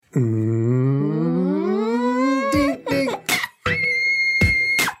Ding, ding.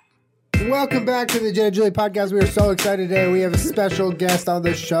 Welcome back to the Jen and Julie podcast. We are so excited today. We have a special guest on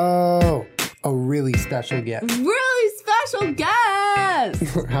the show. A really special guest. Really special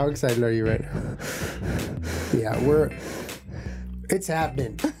guest. How excited are you right now? Yeah, it's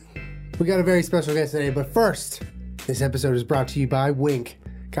happening. We got a very special guest today, but first, this episode is brought to you by Winc.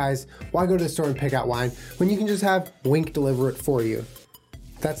 Guys, why go to the store and pick out wine when you can just have Winc deliver it for you?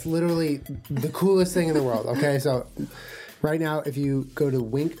 That's literally the coolest thing in the world, okay? So right now, if you go to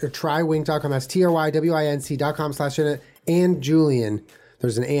Winc or trywinc.com, that's TRYWINC.com/Jenna and Julian.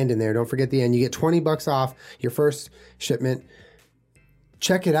 There's an and in there. Don't forget the and. You get $20 off your first shipment.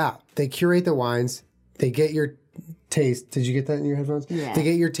 Check it out. They curate the wines. They get your taste. Did you get that in your headphones? Yeah. They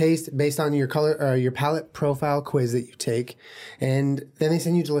get your taste based on your color, your palate profile quiz that you take, and then they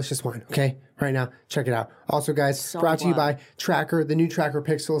send you delicious wine. Okay, right now, check it out. Also, guys, brought to you by Tracker. The new Tracker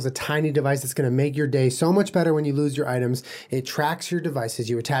Pixel is a tiny device that's going to make your day so much better when you lose your items. It tracks your devices.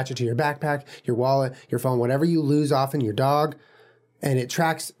 You attach it to your backpack, your wallet, your phone, whatever you lose, often your dog, and it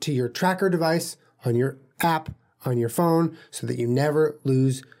tracks to your Tracker device on your app on your phone so that you never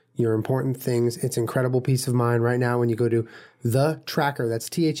lose your important things. It's incredible peace of mind right now when you go to the Tracker. That's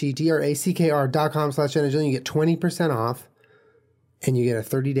TheTracker.com/Jenna. You get 20% off and you get a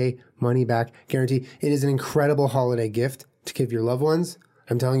 30-day money back guarantee. It is an incredible holiday gift to give your loved ones.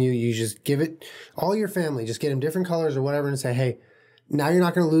 I'm telling you, you just give it all your family. Just get them different colors or whatever and say, hey, now you're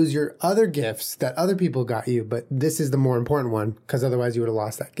not going to lose your other gifts that other people got you, but this is the more important one because otherwise you would have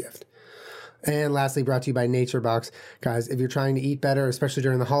lost that gift. And lastly, brought to you by NatureBox. Guys, if you're trying to eat better, especially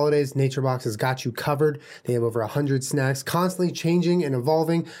during the holidays, NatureBox has got you covered. They have over 100 snacks, constantly changing and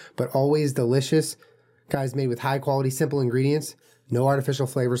evolving, but always delicious. Guys, made with high-quality, simple ingredients. No artificial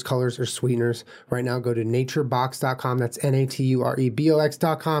flavors, colors, or sweeteners. Right now, go to naturebox.com. That's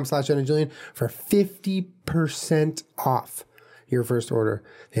naturebox.com/JennaJulian for 50% off your first order.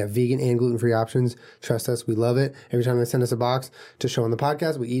 They have vegan and gluten-free options. Trust us, we love it. Every time they send us a box to show on the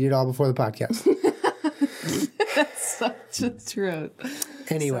podcast, we eat it all before the podcast. That's such the truth.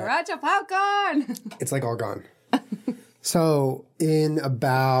 Anyway. Sriracha popcorn. It's like all gone. So in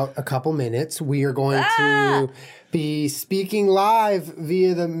about a couple minutes, we are going to be speaking live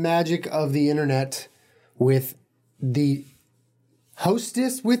via the magic of the internet with the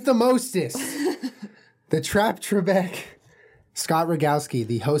hostess with the mostest, the Trap Trebek, Scott Rogowski,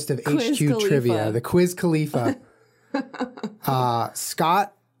 the host of Quiz HQ Khalifa. Trivia, the Quiz Khalifa.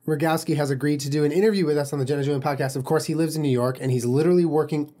 Scott Rogowski has agreed to do an interview with us on the Jen and Julian podcast. Of course, he lives in New York, and he's literally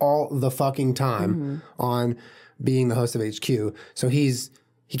working all the fucking time on being the host of HQ. So he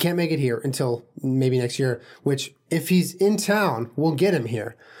can't make it here until maybe next year, which if he's in town, we'll get him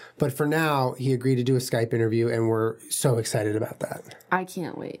here. But for now, he agreed to do a Skype interview, and we're so excited about that. I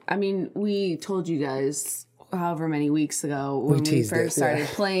can't wait. I mean, we told you guys however many weeks ago when we first started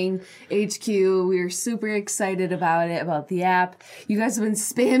playing HQ. We were super excited about it, about the app. You guys have been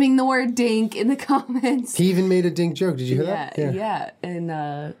spamming the word dink in the comments. He even made a dink joke. Did you hear that? Yeah.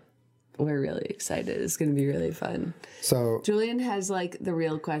 And we're really excited. It's going to be really fun. So Julian has like the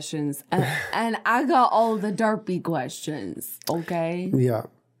real questions, and I got all the derpy questions. Okay. Yeah.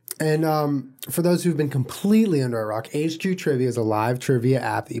 And for those who've been completely under a rock, HQ Trivia is a live trivia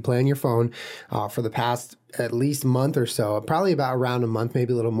app that you play on your phone for the past at least month or so, probably about around a month,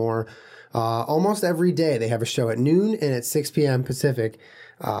 maybe a little more. Almost every day they have a show at noon and at 6 p.m. Pacific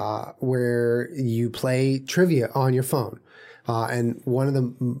where you play trivia on your phone. And one of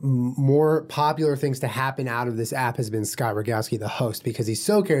the more popular things to happen out of this app has been Scott Rogowski, the host, because he's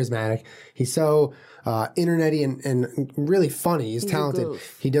so charismatic. He's so internety and really funny. He's talented.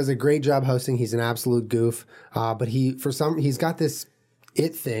 He does a great job hosting. He's an absolute goof. But he's got this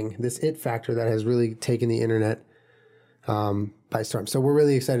it factor that has really taken the internet by storm. So we're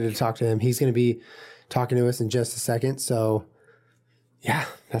really excited to talk to him. He's going to be talking to us in just a second. So yeah,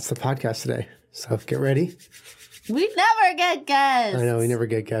 that's the podcast today. So get ready. We never get guests. I know, we never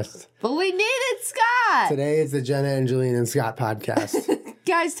get guests. But we needed Scott. Today is the Jenna and Julian and Scott podcast.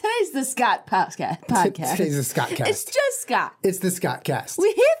 Guys, today's the Scott podcast. Today's the Scott cast. It's just Scott. It's the Scott cast.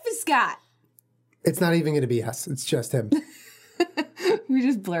 We're here for Scott. It's not even going to be us. It's just him. We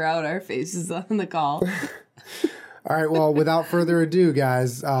just blur out our faces on the call. All right, well, without further ado,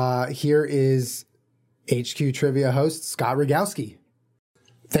 guys, here is HQ Trivia host Scott Rogowski.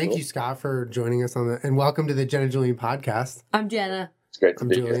 Thank you, Scott, for joining us and welcome to the Jen and Julian podcast. I'm Jenna. It's great to I'm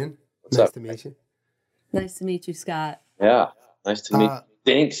be Julian. here. Nice to meet you. Nice to meet you, Scott. Yeah, nice to meet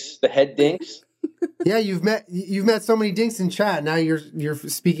Dinks, the head Dinks. Yeah, you've met so many dinks in chat. Now you're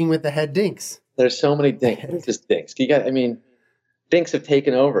speaking with the head dinks. There's so many Dinks. What is this Dinks? dinks have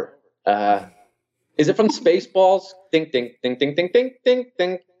taken over. Is it from Spaceballs? Dink, dink, dink, dink, dink, dink, dink,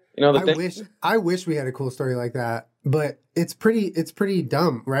 dink. You know the thing? I wish we had a cool story like that, but it's pretty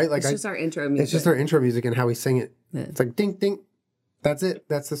dumb, right? Like it's just our intro music. It's just our intro music and how we sing it. Yeah. It's like dink, dink. That's it.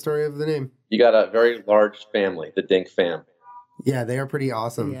 That's the story of the name. You got a very large family, the Dink fam. Yeah, they are pretty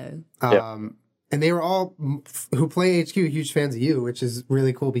awesome. Yeah. And they were all who play HQ huge fans of you, which is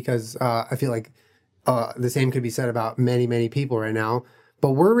really cool because I feel like the same could be said about many, many people right now.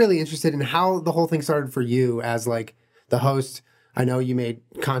 But we're really interested in how the whole thing started for you as like the host. I know you made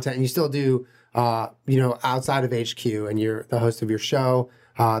content and you still do, outside of HQ, and you're the host of your show,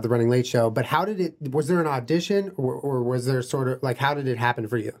 The Running Late Show. But was there an audition or was there sort of like, how did it happen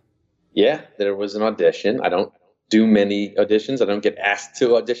for you? Yeah, there was an audition. I don't do many auditions. I don't get asked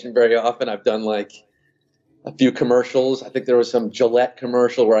to audition very often. I've done like a few commercials. I think there was some Gillette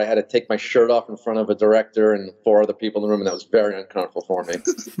commercial where I had to take my shirt off in front of a director and 4 other people in the room, and that was very uncomfortable for me.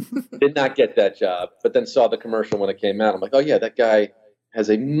 Did not get that job, but then saw the commercial when it came out. I'm like, oh yeah, that guy has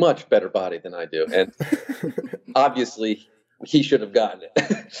a much better body than I do. And obviously he should have gotten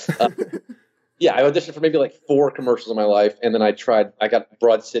it. Yeah, I auditioned for maybe like 4 commercials in my life, and then I got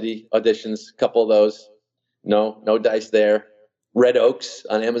Broad City auditions, a couple of those. No dice there. Red Oaks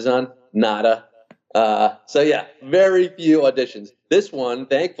on Amazon, nada. So yeah, very few auditions. This one,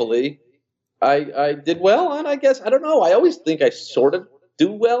 thankfully, I did well on, I guess. I don't know. I always think I sort of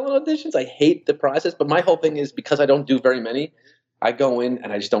do well on auditions. I hate the process, but my whole thing is because I don't do very many, I go in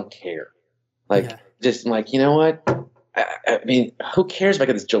and I just don't care. I'm like, you know what? I mean, who cares if I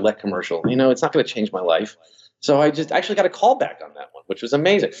get this Gillette commercial? You know, it's not going to change my life. So I just actually got a call back on that one, which was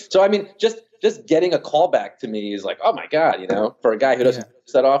amazing. So, I mean, just getting a call back to me is like, oh my God, you know, for a guy who doesn't do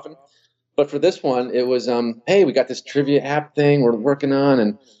this that often. But for this one, it was, hey, we got this trivia app thing we're working on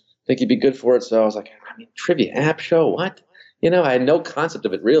and I think you'd be good for it. So I was like, I mean, trivia app show, what? You know, I had no concept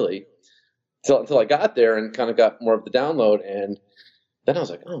of it really until I got there and kind of got more of the download. And then I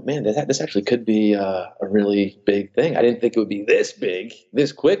was like, oh man, this actually could be a really big thing. I didn't think it would be this big,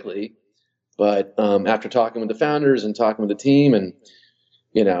 this quickly. But after talking with the founders and talking with the team and,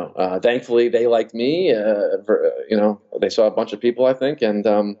 you know, thankfully they liked me, they saw a bunch of people, I think.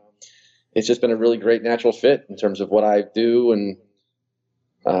 And it's just been a really great natural fit in terms of what I do and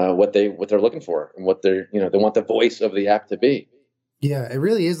what they're looking for and what they want the voice of the app to be. Yeah, it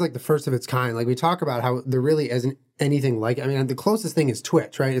really is like the first of its kind. Like we talk about how there really isn't anything like it. I mean, the closest thing is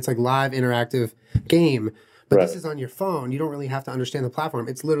Twitch, right? It's like live interactive game, but This is on your phone. You don't really have to understand the platform.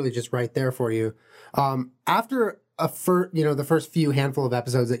 It's literally just right there for you. After the first few handful of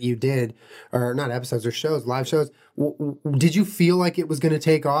episodes that you did, or not episodes or shows, live shows, did you feel like it was going to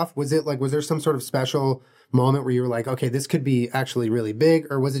take off? Was there some sort of special moment where you were like, okay, this could be actually really big,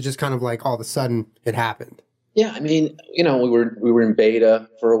 or was it just kind of like all of a sudden it happened? Yeah, I mean, you know, we were in beta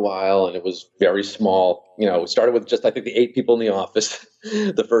for a while and it was very small. You know, we started with just, I think, the 8 people in the office,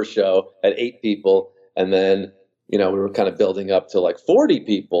 the first show had 8 people. And then, you know, we were kind of building up to like 40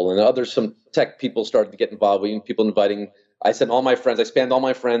 people and some tech people started to get involved. People inviting, I spammed all my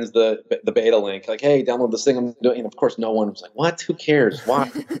friends the beta link, like, hey, download this thing I'm doing. And of course, no one was like, what? Who cares?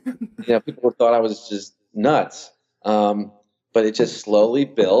 Why? You know, people thought I was just nuts. But it just slowly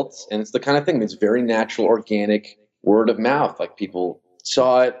built, and it's the kind of thing that's very natural, organic, word of mouth. Like people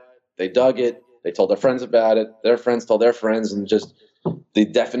saw it, they dug it, they told their friends about it, their friends told their friends, and just the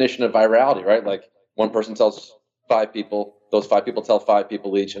definition of virality, right? Like one person tells 5 people, those 5 people tell 5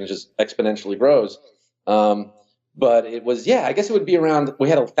 people each, and it just exponentially grows. But it was, I guess it would be around, we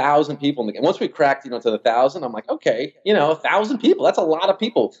had 1,000 people in the game. Once we cracked, to the 1,000, I'm like, okay, 1,000 people, that's a lot of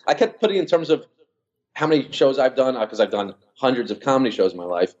people. I kept putting in terms of how many shows I've done, because I've done hundreds of comedy shows in my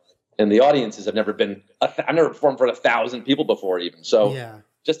life, and the audiences have never been, I've never performed for 1,000 people before even. So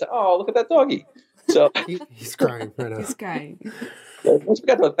just, look at that doggy. So he's crying right now. He's crying. Once we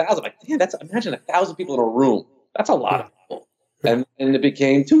got to 1,000, I'm like, damn, imagine 1,000 people in a room. That's a lot of people. And it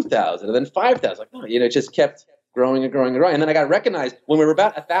became 2,000 and then 5,000. Like, it just kept growing and growing and growing. And then I got recognized when we were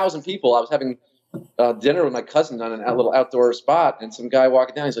about 1,000 people. I was having dinner with my cousin on a little outdoor spot, and some guy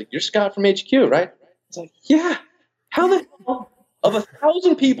walking down. He's like, "You're Scott from HQ, right?" It's like, yeah. How the hell of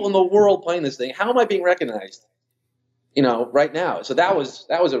 1,000 people in the world playing this thing? How am I being recognized? Right now. So that was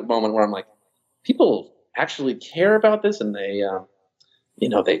a moment where I'm like, people actually care about this, and they,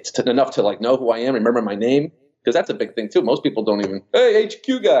 it's enough to like know who I am, remember my name, because that's a big thing too. Most people don't even, hey,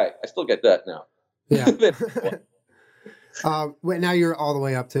 HQ guy. I still get that now. Yeah. Now you're all the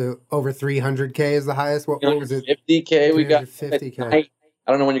way up to over 300K is the highest. What was it? 50K. We got 50K.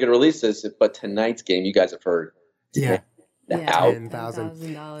 I don't know when you're going to release this, but tonight's game, you guys have heard. Yeah.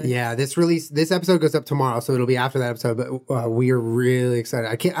 $10,000. Yeah, this episode goes up tomorrow, so it'll be after that episode. But we are really excited.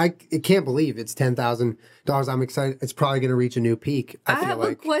 I can't believe it's $10,000. I'm excited. It's probably going to reach a new peak. I have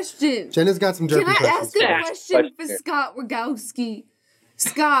a question. Jenna's got some derpy questions. Can I ask a question for Scott Rogowski?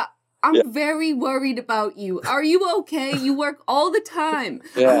 Scott, I'm very worried about you. Are you okay? You work all the time.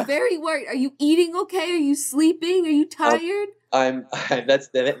 Yeah. I'm very worried. Are you eating okay? Are you sleeping? Are you tired?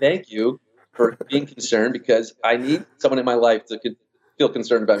 Thank you for being concerned, because I need someone in my life to feel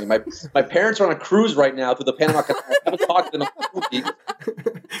concerned about me. My parents are on a cruise right now through the Panama Canal. I haven't talked to them in 2 weeks.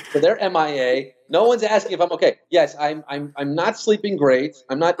 So they're MIA. No one's asking if I'm okay. Yes, I'm not sleeping great.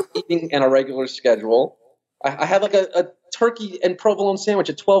 I'm not eating on a regular schedule. I had like a turkey and provolone sandwich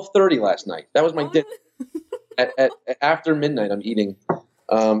at 12:30 last night. That was my dinner. At after midnight, I'm eating.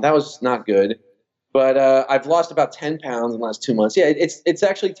 That was not good. But I've lost about 10 pounds in the last 2 months. Yeah, it's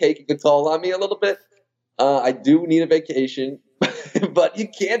actually taking a toll on me a little bit. I do need a vacation, but you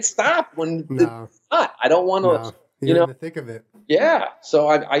can't stop when it's hot. I don't want to. You're in the thick of it. Yeah, so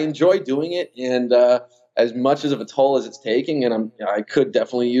I enjoy doing it, and as much of a toll as it's taking, and I could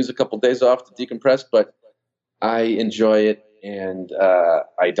definitely use a couple days off to decompress, but I enjoy it, and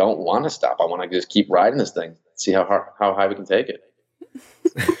I don't want to stop. I want to just keep riding this thing, see how high we can take it.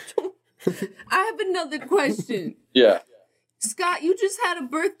 I have another question. Yeah. Scott, you just had a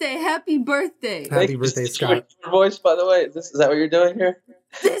birthday. Happy birthday. Happy birthday, Scott. Your voice, by the way. Is that what you're doing here?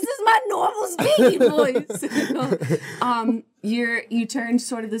 This is my normal speaking voice. You turned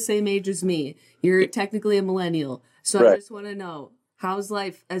sort of the same age as me. You're technically a millennial. So right. I just want to know, how's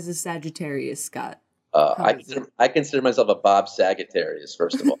life as a Sagittarius, Scott? I consider myself a Bob Sagittarius,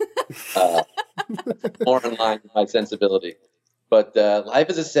 first of all. More in line with my sensibility. But life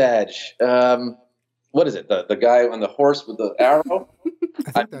as a Sag. What is it? The guy on the horse with the arrow?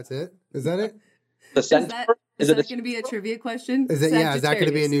 I think that's it. Is that it? The centaur? Is that going to be a trivia question? Is that going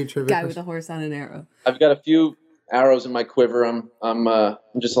to be a new trivia guy question? With a horse on an arrow. I've got a few arrows in my quiver. I'm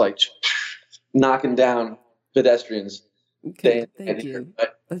just like knocking down pedestrians. Okay, thank you.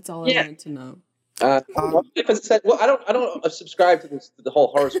 That's all I wanted to know. Because I don't subscribe to the whole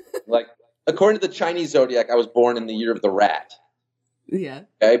horoscope. Like, according to the Chinese zodiac, I was born in the year of the rat. Yeah.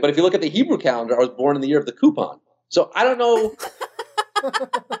 Okay, but if you look at the Hebrew calendar, I was born in the year of the coupon. So I don't know.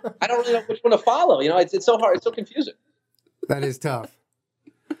 I don't really know which one to follow. You know, it's so hard. It's so confusing. That is tough.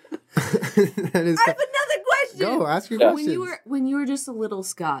 I have another question. Go ask your questions. When you were just a little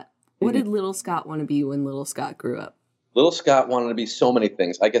Scott, what did little Scott want to be when little Scott grew up? Little Scott wanted to be so many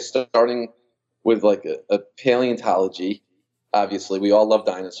things. I guess starting with like a paleontology. Obviously, we all love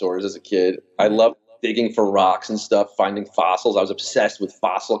dinosaurs as a kid. I loved digging for rocks and stuff, finding fossils. I was obsessed with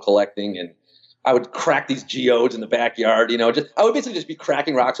fossil collecting, and I would crack these geodes in the backyard. You know, I would basically just be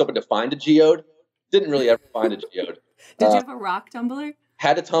cracking rocks open to find a geode. Didn't really ever find a geode. Did you have a rock tumbler?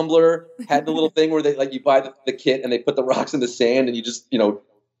 Had a tumbler. Had the little thing where you buy the kit and they put the rocks in the sand and you just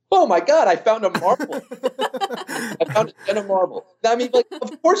oh my God, I found a marble. I found a gen of marble. I mean, like,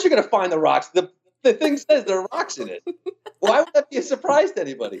 of course you're gonna find the rocks. The thing says there are rocks in it. Why would that be a surprise to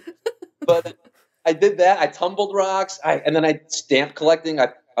anybody? But I did that. I tumbled rocks. And then I stamp collecting.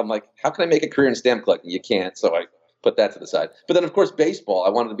 I'm like, how can I make a career in stamp collecting? You can't. So I put that to the side. But then, of course, baseball. I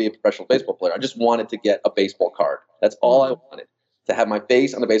wanted to be a professional baseball player. I just wanted to get a baseball card. That's all I wanted, to have my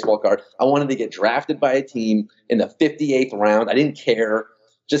face on the baseball card. I wanted to get drafted by a team in the 58th round. I didn't care.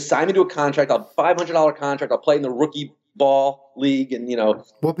 Just sign me to a contract. I'll $500 contract. I'll play in the rookie ball league. And,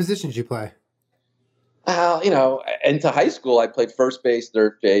 What position did you play? Into high school, I played first base,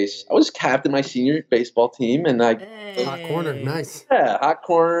 third base. I was captain my senior baseball team, and hot corner, nice. Yeah, hot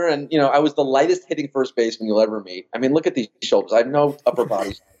corner, and I was the lightest hitting first baseman you'll ever meet. I mean, look at these shoulders. I have no upper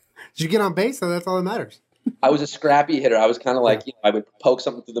body. Did you get on base? So that's all that matters. I was a scrappy hitter. I was kind of like I would poke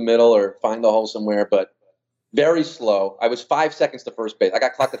something through the middle or find the hole somewhere, but very slow. I was 5 seconds to first base. I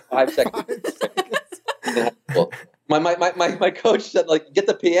got clocked at 5 seconds. My coach said, get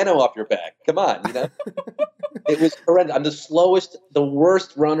the piano off your back. Come on, It was horrendous. I'm the slowest, the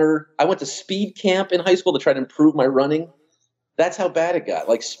worst runner. I went to speed camp in high school to try to improve my running. That's how bad it got.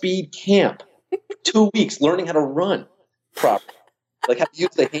 Like speed camp, 2 weeks learning how to run properly. Like how to use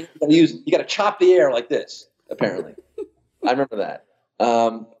the hand. You got to chop the air like this. Apparently, I remember that.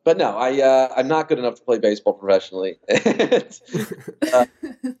 But no, I'm not good enough to play baseball professionally.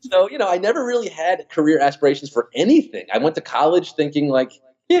 So, I never really had career aspirations for anything. I went to college thinking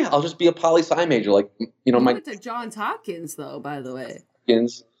I'll just be a poli-sci major. You went to Johns Hopkins, though, by the way.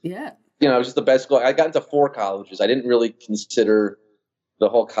 Hopkins. Yeah. It was just the best school. I got into 4 colleges. I didn't really consider the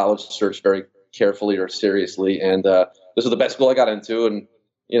whole college search very carefully or seriously. And this was the best school I got into. And,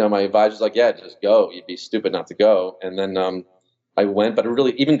 my advisor's like, yeah, just go. You'd be stupid not to go. And then I went, but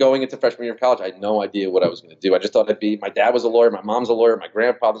really, even going into freshman year of college, I had no idea what I was going to do. I just thought my dad was a lawyer, my mom's a lawyer, my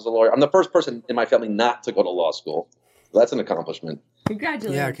grandfather's a lawyer. I'm the first person in my family not to go to law school. So that's an accomplishment.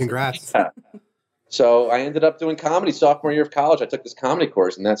 Congratulations. Yeah, congrats. Yeah. So I ended up doing comedy sophomore year of college. I took this comedy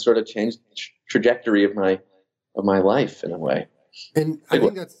course, and that sort of changed the trajectory of my life in a way. And I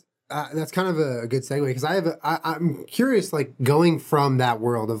think that's kind of a good segue, because I'm curious, like, going from that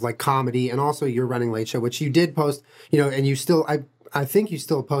world of like comedy and also your running late show, which you did post, and you still, I think you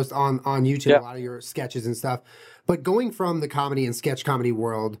still post on YouTube a lot of your sketches and stuff, but going from the comedy and sketch comedy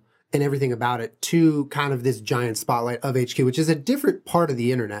world and everything about it to kind of this giant spotlight of HQ, which is a different part of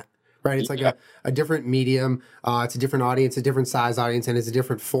the internet, right? It's like a different medium. It's a different audience, a different size audience, and it's a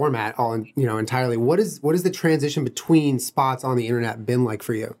different format entirely. What is the transition between spots on the internet been like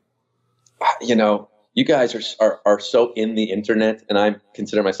for you? You guys are so in the internet, and I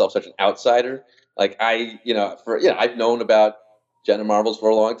consider myself such an outsider. Like I've known about Jenna Marbles for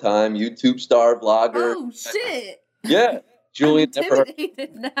a long time, YouTube star, blogger. Oh shit! Yeah, Julian. I'm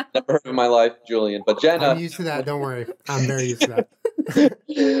intimidated now. Never heard in my life, Julian. But Jenna, I'm used to that. Don't worry, I'm very used to that.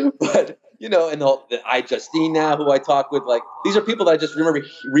 But and the I Justine now, who I talk with, like, these are people that I just remember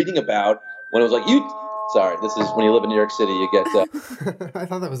reading about when I was like, Sorry, this is when you live in New York City, you get I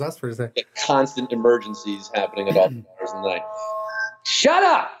thought that was us for a second. Get constant emergencies happening at all hours of the night. Shut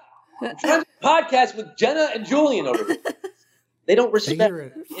up! I'm trying to podcast with Jenna and Julian over here. They don't respect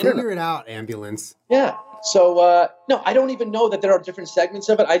Figure it out, ambulance. Yeah. So, no, I don't even know that there are different segments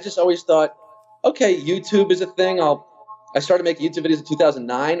of it. I just always thought, okay, YouTube is a thing. I started making YouTube videos in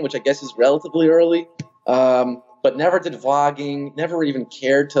 2009, which I guess is relatively early, but never did vlogging, never even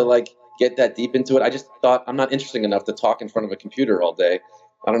cared to, get that deep into it. I just thought I'm not interesting enough to talk in front of a computer all day.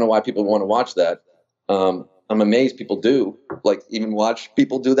 I don't know why people want to watch that. I'm amazed people do, even watch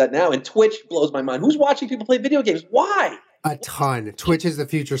people do that now. And Twitch blows my mind. Who's watching people play video games? Why? A ton. Twitch is the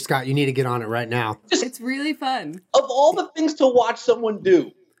future, Scott. You need to get on it right now. It's really fun. Of all the things to watch someone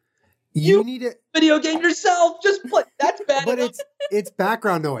do, you need to video game yourself. Just play. That's bad. But it's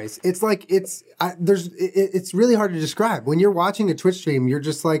background noise. It's like it's really hard to describe. When you're watching a Twitch stream, you're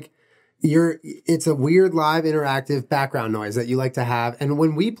just like it's a weird live interactive background noise that you like to have. And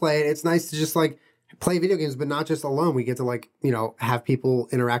when we play it, it's nice to just play video games, but not just alone. We get to have people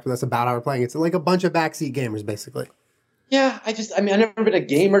interact with us about how we're playing. It's like a bunch of backseat gamers, basically. Yeah, I've never been a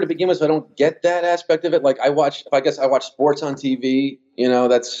gamer to begin with, so I don't get that aspect of it. I watch sports on TV,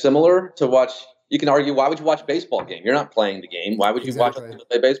 that's similar to watch. You can argue, why would you watch a baseball game? You're not playing the game. Why would you watch people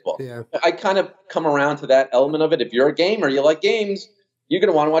play baseball? Yeah. I kind of come around to that element of it. If you're a gamer, you like games, you're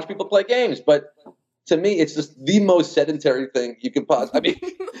going to want to watch people play games. But to me, it's just the most sedentary thing you can possibly.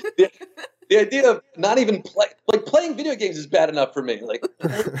 The idea of not even playing video games is bad enough for me.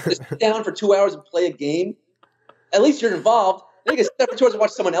 Just sit down for 2 hours and play a game. At least you're involved. Then you get step towards and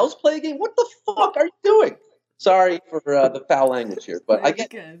watch someone else play a game. What the fuck are you doing? Sorry for the foul language here, but I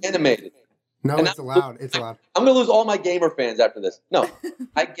get animated. No, it's allowed. It's allowed. I'm going to lose all my gamer fans after this. No,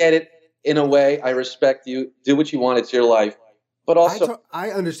 I get it in a way. I respect you. Do what you want. It's your life. But also, I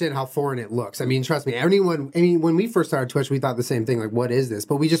understand how foreign it looks. I mean, trust me. When we first started Twitch, we thought the same thing. Like, what is this?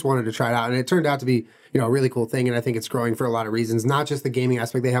 But we just wanted to try it out, and it turned out to be, a really cool thing. And I think it's growing for a lot of reasons. Not just the gaming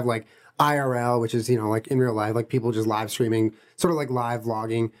aspect. They have IRL, which is in real life, people just live streaming, sort of like live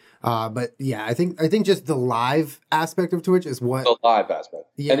vlogging. But yeah, I think just the live aspect of Twitch is what the live aspect,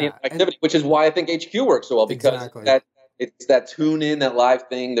 and the activity, which is why I think HQ works so well, because it's that tune in, that live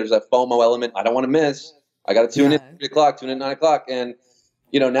thing. There's that FOMO element. I don't want to miss. I got to tune in at 3 o'clock, tune in at 9 o'clock. And,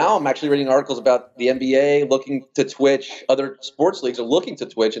 now I'm actually reading articles about the NBA looking to Twitch. Other sports leagues are looking to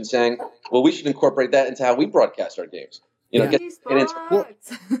Twitch and saying, well, we should incorporate that into how we broadcast our games. And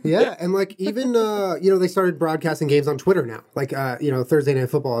even, they started broadcasting games on Twitter now. Thursday Night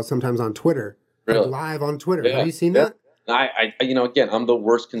Football is sometimes on Twitter. Really? Live on Twitter. Yeah. Have you seen that? Again, I'm the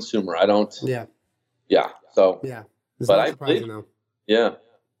worst consumer. I don't. Yeah. Yeah. So. Yeah. But I believe, though. Yeah.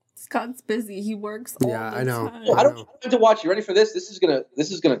 Scott's busy. He works all the time. I know. Well, I don't have to watch. You ready for this? This is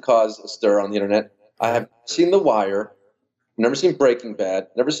gonna cause a stir on the internet. I have seen The Wire. Never seen Breaking Bad.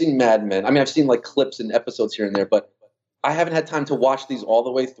 Never seen Mad Men. I mean, I've seen clips and episodes here and there, but I haven't had time to watch these all the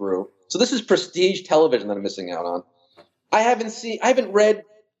way through. So this is prestige television that I'm missing out on. I haven't read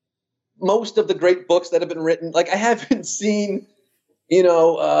most of the great books that have been written. I haven't seen,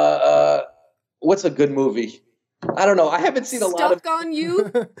 what's a good movie? I don't know. I haven't seen a lot of Stuck on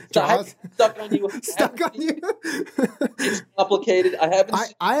You. Jaws? Stuck on You. Stuck on You. It's complicated.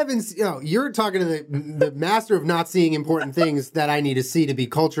 I haven't. You know, you're talking to the master of not seeing important things that I need to see to be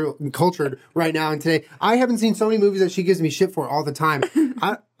cultured right now and today. I haven't seen so many movies that she gives me shit for all the time.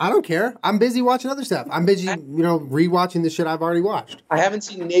 I don't care. I'm busy watching other stuff. I'm busy, rewatching the shit I've already watched. I haven't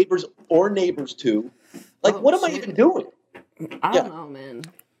seen Neighbors or Neighbors 2. Like, what am I even doing? I don't know, man.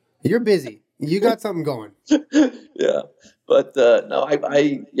 You're busy. You got something going. Yeah, but no,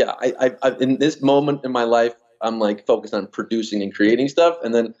 I in this moment in my life, I'm like focused on producing and creating stuff,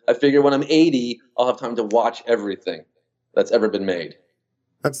 and then I figure when I'm 80, I'll have time to watch everything that's ever been made.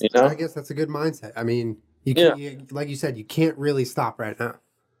 I guess that's a good mindset. I mean, like you said, you can't really stop right now.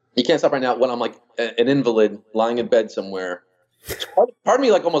 You can't stop right now when I'm like an invalid lying in bed somewhere. Part of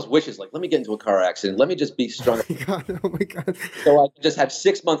me like almost wishes like, let me get into a car accident. Let me just be strong. Oh my God. So I can just have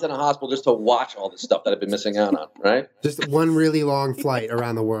 6 months in a hospital just to watch all this stuff that I've been missing out on, right? Just one really long flight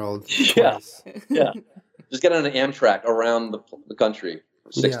around the world. Yeah. Yeah. Just get on an Amtrak around the country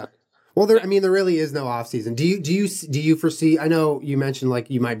for 6 months. Well, there really is no off season. Do you foresee? I know you mentioned like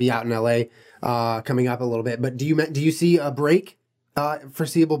you might be out in LA coming up a little bit, but do you see a break,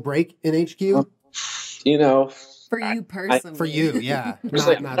 foreseeable break in HQ? For you personally. For you, yeah.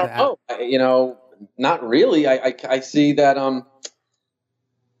 Not really. I see that.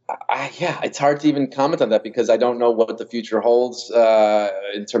 It's hard to even comment on that because I don't know what the future holds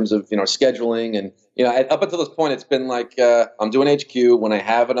in terms of scheduling and up until this point it's been like I'm doing HQ when I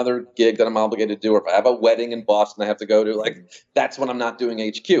have another gig that I'm obligated to do, or if I have a wedding in Boston I have to go to, like that's when I'm not doing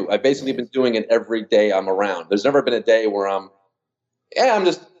HQ. I've basically been doing it every day I'm around. There's never been a day where I'm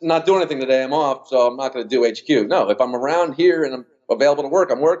just not doing anything today. I'm off, so I'm not going to do HQ. No, if I'm around here and I'm available to work,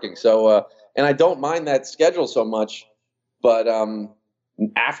 I'm working. So and I don't mind that schedule so much, but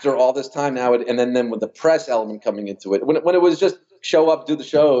after all this time now, and then with the press element coming into it, when it was just show up, do the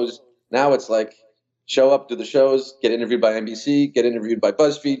shows, now it's like show up, do the shows, get interviewed by NBC, get interviewed by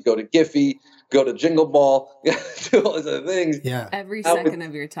BuzzFeed, go to Giphy, go to Jingle Ball, do all these other things. Yeah. Every second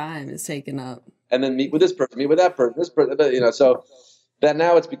of your time is taken up. And then meet with this person, meet with that person, this person, so that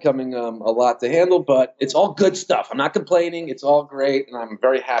now it's becoming a lot to handle, but it's all good stuff. I'm not complaining. It's all great, and I'm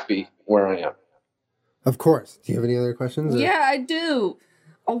very happy where I am. Of course. Do you have any other questions? Yeah, I do.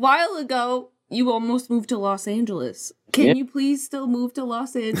 A while ago, you almost moved to Los Angeles. Can you please still move to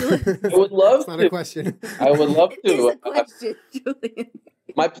Los Angeles? I would love to. It's not a question. I would love to. It is a question, Julian.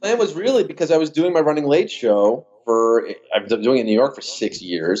 My plan was really because I was doing my Running Late show I've been doing it in New York for 6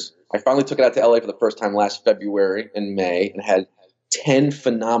 years. I finally took it out to LA for the first time last February and May and had 10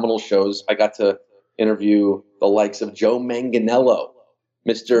 phenomenal shows. I got to interview the likes of Joe Manganiello,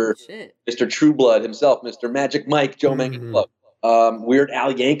 Mr. True Blood himself, Mr. Magic Mike, Joe Manganiello, Weird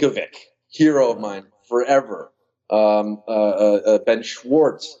Al Yankovic, hero of mine forever, Ben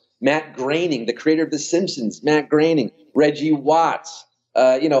Schwartz, Matt Groening, the creator of The Simpsons, Matt Groening, Reggie Watts,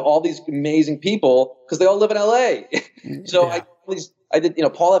 all these amazing people because they all live in LA. So I did,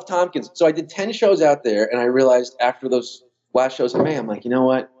 Paul F. Tompkins. So I did 10 shows out there, and I realized after those last shows in May, I'm like, you know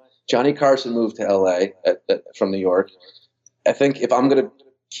what? Johnny Carson moved to LA from New York. I think if I'm going to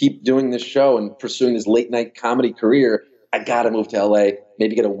keep doing this show and pursuing this late night comedy career, I got to move to LA,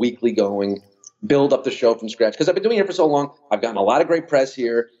 maybe get a weekly going, build up the show from scratch. Because I've been doing it for so long. I've gotten a lot of great press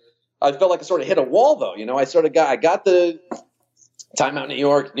here. I felt like I sort of hit a wall, though. I got the Time Out New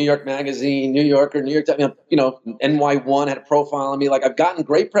York Magazine, New Yorker, New York Times, NY1 had a profile on me. Like I've gotten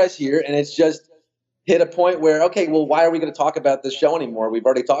great press here, and it's just hit a point where, okay, well, why are we going to talk about this show anymore? We've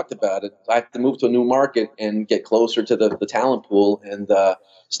already talked about it. I have to move to a new market and get closer to the talent pool and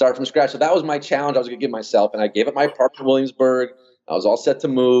start from scratch. So that was my challenge I was going to give myself, and I gave it my apartment in Williamsburg. I was all set to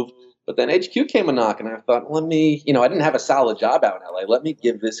move. But then HQ came a knock, and I thought, I didn't have a solid job out in LA. Let me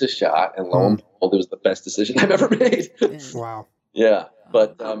give this a shot. And lo and behold, it was the best decision I've ever made. Wow. Yeah.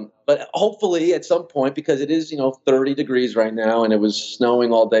 But hopefully at some point, because it is, 30 degrees right now, and it was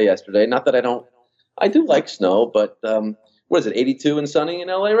snowing all day yesterday. Not that I do like snow, but what is it, 82 and sunny in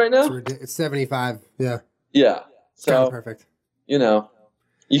LA right now? It's 75. Yeah. Yeah. So perfect.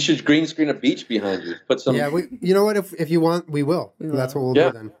 You should green screen a beach behind you. Put some. Yeah. You know what? If you want, we will. That's what we'll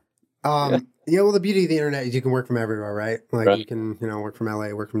do then. Well, the beauty of the internet is you can work from everywhere, right? Like you can, work from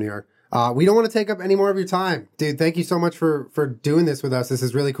LA, work from New York. We don't want to take up any more of your time, dude. Thank you so much for doing this with us. This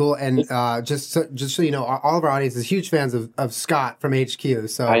is really cool. And just so you know, all of our audience is huge fans of Scott from HQ.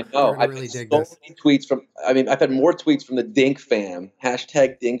 So I know I've really dig so many tweets I've had more tweets from the Dink fam.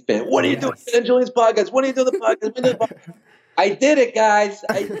 #Dink fam. What are you doing in Julian's podcast? When are you doing the podcast? I did it, guys.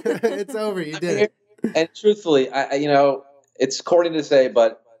 It's over. You did it. And truthfully, it's corny to say,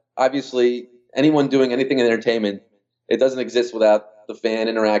 but obviously anyone doing anything in entertainment, it doesn't exist without the fan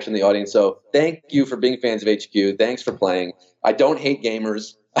interaction, the audience. So thank you for being fans of HQ. Thanks for playing. I don't hate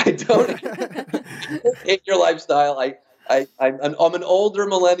gamers. I don't hate your lifestyle. I'm an older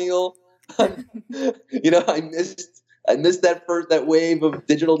millennial. You know, I missed that wave of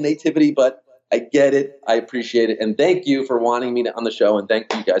digital nativity, but I get it. I appreciate it. And thank you for wanting me on the show. And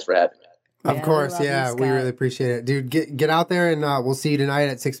thank you guys for having me. Of course, we really appreciate it, dude. Get out there, and we'll see you tonight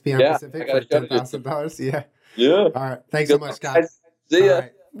at 6 p.m. Pacific for $10,000. Yeah. All right. Thanks so much, Scott. See ya.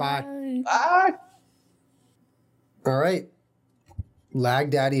 Right. Bye. Bye. All right. Lag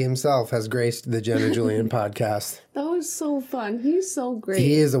Daddy himself has graced the Jen and Julian podcast. That was so fun. He's so great.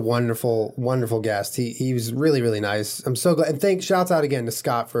 He is a wonderful, wonderful guest. He was really, really nice. I'm so glad. And shouts out again to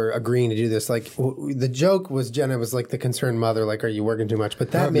Scott for agreeing to do this. Like, the joke was Jenna was like the concerned mother, like, are you working too much?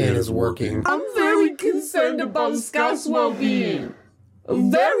 But that man is working. I'm very concerned about Scott's well-being.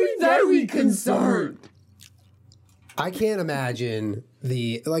 Very, very concerned. I can't imagine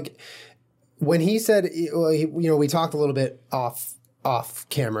when he said, we talked a little bit off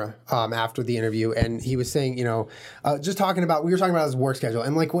camera after the interview, and he was saying, we were talking about his work schedule,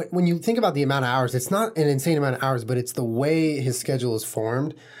 and like when you think about the amount of hours, it's not an insane amount of hours, but it's the way his schedule is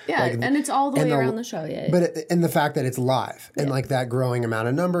formed. Yeah, and it's all the way around the show. Yeah, but and the fact that it's live and like that growing amount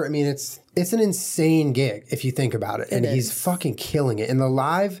of number. I mean, it's an insane gig if you think about it, and he's fucking killing it. And the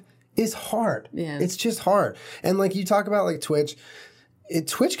live is hard. Yeah, it's just hard. And like you talk about like Twitch.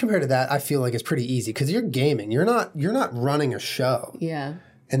 Twitch compared to that, I feel like it's pretty easy because you're gaming. You're not running a show. Yeah.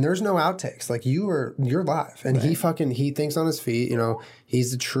 And there's no outtakes. Like you're live, and he thinks on his feet.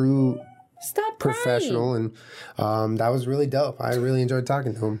 He's a true professional, and that was really dope. I really enjoyed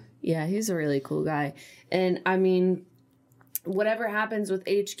talking to him. Yeah, he's a really cool guy, and I mean, whatever happens with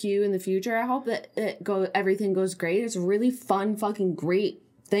HQ in the future, I hope that everything goes great. It's a really fun, fucking great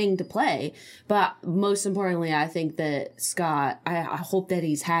thing to play, but most importantly, I think that Scott, I hope that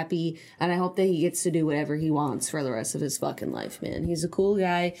he's happy, and I hope that he gets to do whatever he wants for the rest of his fucking life, man. He's a cool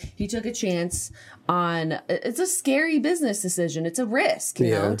guy. He took a chance on, it's a scary business decision. It's a risk,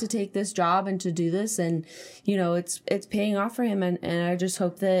 you know, to take this job and to do this, and it's paying off for him, and I just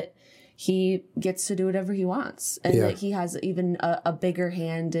hope that he gets to do whatever he wants, and that he has even a bigger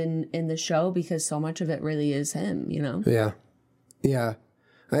hand in the show, because so much of it really is him, Yeah.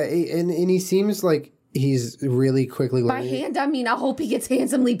 And he seems like he's really quickly learning. By hand, I mean, I hope he gets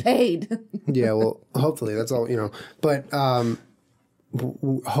handsomely paid. Yeah, well, hopefully that's all, But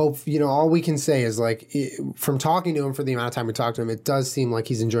hope, all we can say is like, from talking to him for the amount of time we talked to him, it does seem like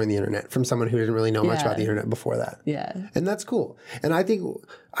he's enjoying the internet from someone who didn't really know much about the internet before that. Yeah. And that's cool. And I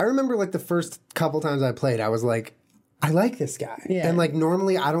remember like the first couple times I played, I was like, I like this guy. Yeah. And like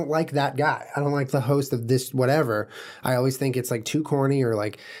normally I don't like that guy. I don't like the host of this whatever. I always think it's like too corny or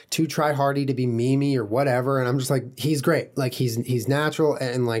like too try-hardy to be memey or whatever. And I'm just like, he's great. Like he's natural.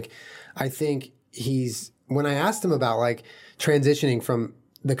 And like I think when I asked him about like transitioning from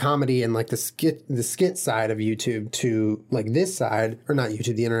the comedy and like the skit side of YouTube to like this side, or not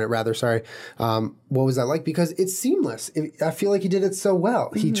YouTube, the internet rather, sorry. What was that like? Because it's seamless. I feel like he did it so well.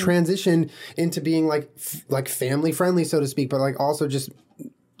 Mm-hmm. He transitioned into being like family friendly, so to speak, but like also just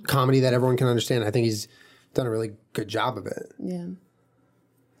comedy that everyone can understand. I think he's done a really good job of it. Yeah.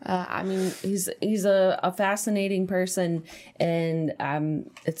 I mean, he's a fascinating person, and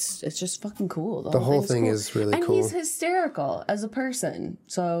it's just fucking cool. The whole thing cool. is really cool. And he's hysterical as a person.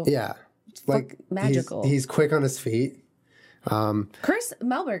 So yeah, it's like magical. He's quick on his feet. Chris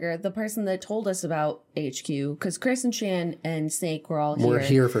Melberger, the person that told us about HQ, because Chris and Shan and Snake were all here. We're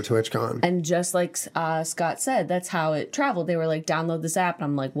here for TwitchCon. And just like Scott said, that's how it traveled. They were like, download this app. And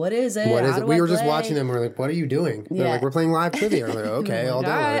I'm like, what is it? What is it? We were just watching them. We're like, what are you doing? They're like, we're playing live trivia. We're like, okay, I'll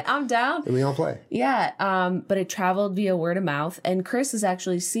download it. I'm down. And we all play. Yeah. But it traveled via word of mouth. And Chris has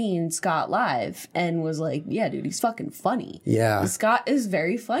actually seen Scott live and was like, yeah, dude, he's fucking funny. Yeah. Scott is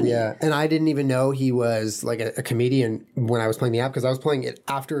very funny. Yeah. And I didn't even know he was like a comedian when I was playing the app, because I was playing it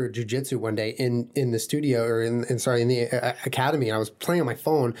after jiu-jitsu one day in the studio, or in the academy, and I was playing on my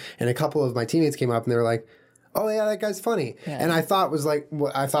phone, and a couple of my teammates came up and they were like, oh yeah, that guy's funny. Yeah. And I thought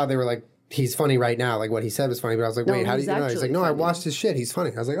they were like, he's funny right now, like what he said was funny, but I was like, wait, how do you know? He's like, no, funny. I watched his shit, he's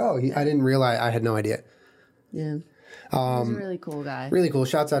funny. I was like, oh, I didn't realize, I had no idea. Yeah. He's a really cool guy. Really cool.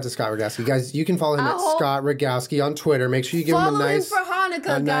 Shouts out to Scott Rogowski. Guys, you can follow him at Scott Rogowski on Twitter. Make sure you give him a nice, him for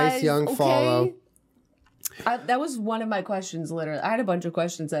Hanukkah, nice young follow. That was one of my questions, literally. I had a bunch of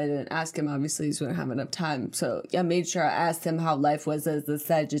questions I didn't ask him, obviously, because we didn't have enough time. So I made sure I asked him how life was as a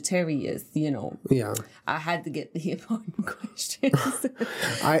Sagittarius, Yeah. I had to get the important questions.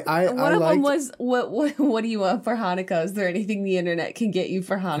 One of them was, what do you want for Hanukkah? Is there anything the internet can get you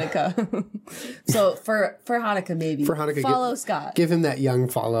for Hanukkah? So for Hanukkah, maybe. For Hanukkah, follow Scott. Give him that young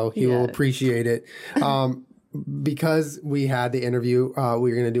follow. He will appreciate it. Because we had the interview, we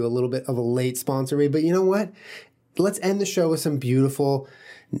were going to do a little bit of a late sponsor read. But you know what? Let's end the show with some beautiful.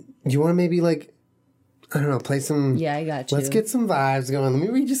 Do you want to maybe play some? Yeah, I got you. Let's get some vibes going. Let me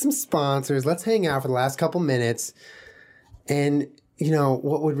read you some sponsors. Let's hang out for the last couple minutes. And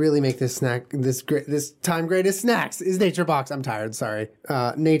what would really make this time greatest snacks is Nature Box. I'm tired. Sorry.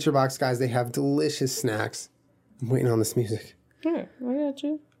 Nature Box, guys. They have delicious snacks. I'm waiting on this music. Here, I got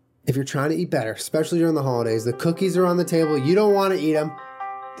you. If you're trying to eat better, especially during the holidays, the cookies are on the table. You don't want to eat them.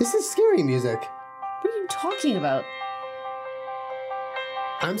 This is scary music. What are you talking about?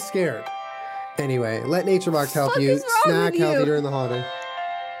 I'm scared. Anyway, let Nature Box help you snack healthy during the holiday.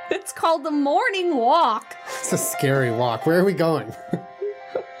 It's called the morning walk. It's a scary walk. Where are we going?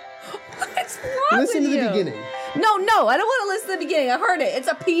 What's wrong Listen with to you? the beginning. No, I don't want to listen to the beginning. I heard it. It's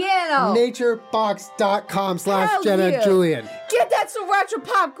a piano. naturebox.com/Jenna Julian. Get that sriracha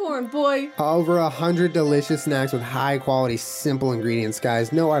popcorn, boy. Over 100 delicious snacks with high quality, simple ingredients,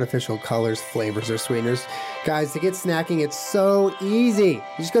 guys. No artificial colors, flavors, or sweeteners. Guys, to get snacking, it's so easy. You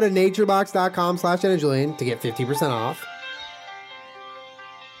just go to naturebox.com/Jenna Julian to get 50% off.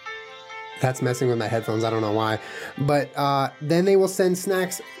 That's messing with my headphones. I don't know why. But then they will send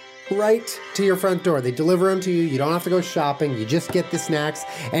snacks right to your front door. They deliver them to you. You don't have to go shopping. You just get the snacks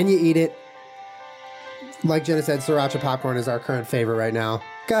and you eat it. Like Jenna said, sriracha popcorn is our current favorite right now.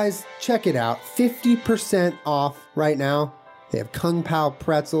 Guys, check it out. 50% off right now. They have Kung Pao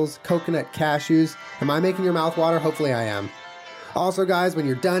pretzels, coconut cashews. Am I making your mouth water? Hopefully I am. Also, guys, when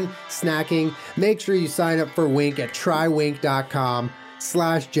you're done snacking, make sure you sign up for Wink at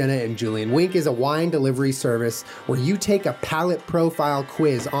trywink.com/Jenna and Julian. Wink is a wine delivery service where you take a palate profile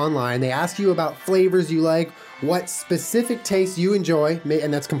quiz online. They ask you about flavors you like, what specific tastes you enjoy,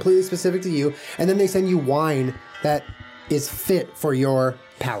 and that's completely specific to you, and then they send you wine that is fit for your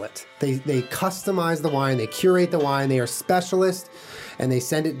palate. They customize the wine, they curate the wine, they are specialists, and they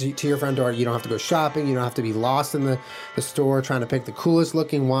send it to your front door. You don't have to go shopping, you don't have to be lost in the store trying to pick the coolest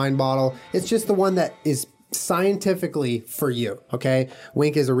looking wine bottle. It's just the one that is scientifically for you, okay?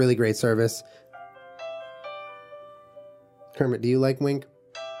 Wink is a really great service. Kermit, do you like Wink?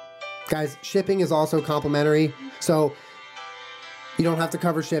 Guys, shipping is also complimentary, so you don't have to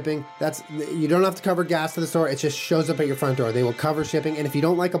cover shipping. You don't have to cover gas to the store. It just shows up at your front door. They will cover shipping, and if you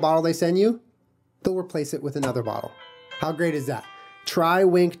don't like a bottle they send you, they'll replace it with another bottle. How great is that?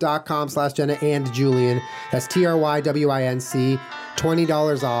 Trywink.com/Jenna and Julian. That's TRYWINC.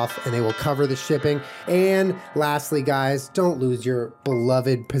 $20 off, and they will cover the shipping. And lastly, guys, don't lose your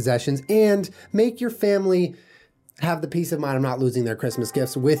beloved possessions and make your family have the peace of mind of not losing their Christmas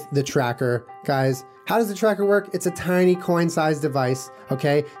gifts with the tracker. Guys, how does the tracker work? It's a tiny coin-sized device,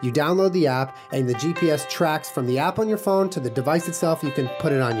 okay? You download the app, and the GPS tracks from the app on your phone to the device itself. You can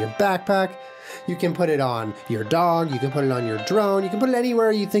put it on your backpack. You can put it on your dog. You can put it on your drone. You can put it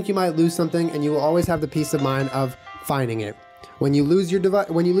anywhere you think you might lose something, and you will always have the peace of mind of finding it. When you lose your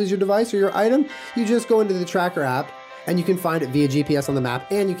device or your item, you just go into the tracker app and you can find it via GPS on the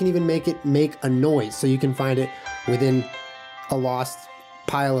map, and you can even make it make a noise so you can find it within a lost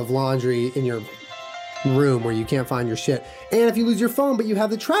pile of laundry in your room where you can't find your shit. And if you lose your phone but you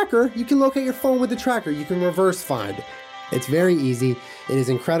have the tracker, you can locate your phone with the tracker. You can reverse find. It's very easy. It is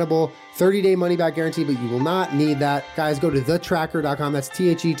incredible. 30-day money-back guarantee, but you will not need that. Guys, go to thetracker.com. That's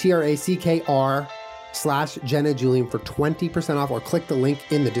THETRACKR/Jenna Julian for 20% off, or click the link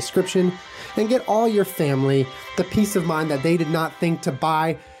in the description and get all your family the peace of mind that they did not think to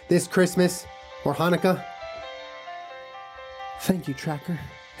buy this Christmas or Hanukkah. Thank you, Tracker.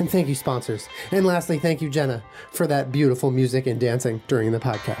 And thank you, sponsors. And lastly, thank you, Jenna, for that beautiful music and dancing during the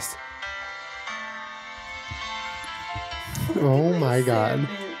podcast. Oh my God.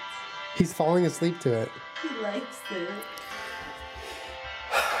 He's falling asleep to it. He likes it.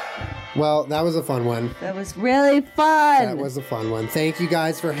 Well, that was a fun one. That was really fun. That was a fun one. Thank you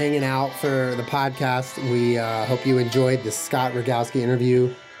guys for hanging out for the podcast. We hope you enjoyed the Scott Rogowski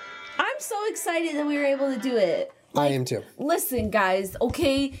interview. I'm so excited that we were able to do it. I am too. Listen, guys,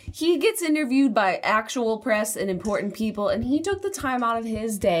 okay? He gets interviewed by actual press and important people, and he took the time out of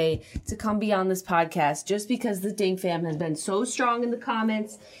his day to come be on this podcast just because the Dink fam has been so strong in the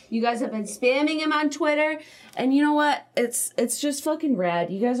comments. You guys have been spamming him on Twitter, and you know what? It's just fucking rad.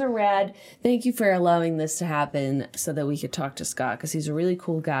 You guys are rad. Thank you for allowing this to happen so that we could talk to Scott, because he's a really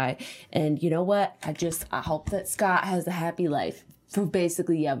cool guy. And you know what? I hope that Scott has a happy life for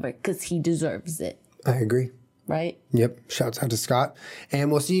basically ever, because he deserves it. I agree. Right? Yep. Shouts out to Scott.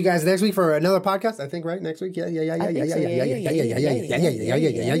 And we'll see you guys next week for another podcast. I think, right? Next week? Yeah. And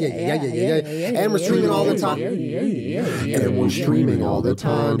we're streaming all the time. And we're streaming all the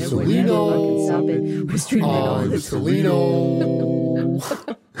time. Solino. We're streaming all the Solino.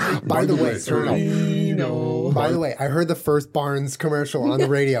 By the way, By the way, I heard the first Barnes commercial on the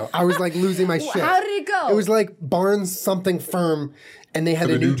radio. I was like losing my shit. How did it go? It was like Barnes something firm, and they had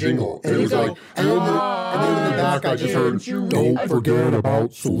a new jingle. And it was like, and then in the back, I just heard, "Don't forget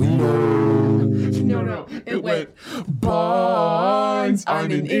about Solino." No. It went, Barnes,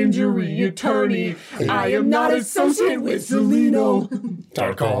 I'm an injury attorney. I am not associated with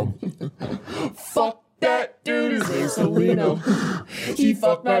Solino.com. Fuck that dude, his name's Solino. He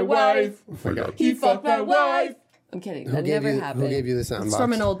fucked my wife. He fucked my wife. I'm kidding. That never happened. Who gave you the sound It's box?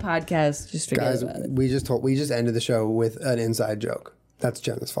 from an old podcast. Just forget about it. We just ended the show with an inside joke. That's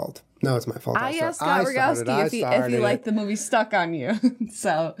Jenna's fault. No, it's my fault. I asked Scott Rogowski if he liked the movie Stuck on You.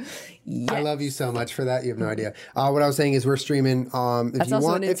 So, yes. I love you so much for that. You have no idea. What I was saying is we're streaming.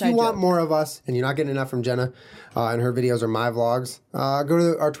 If you want more of us and you're not getting enough from Jenna and her videos or my vlogs, go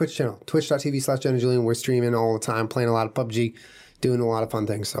to our Twitch channel, twitch.tv/Jenna Julian. We're streaming all the time, playing a lot of PUBG, doing a lot of fun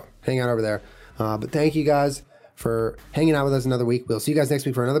things. So hang out over there. But thank you guys for hanging out with us another week. We'll see you guys next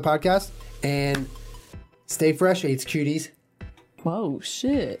week for another podcast. And stay fresh, AIDS cuties. Whoa,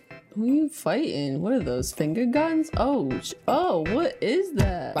 shit. Who are you fighting? What are those, finger guns? Oh, what is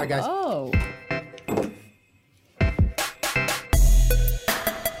that? Bye, guys. Oh.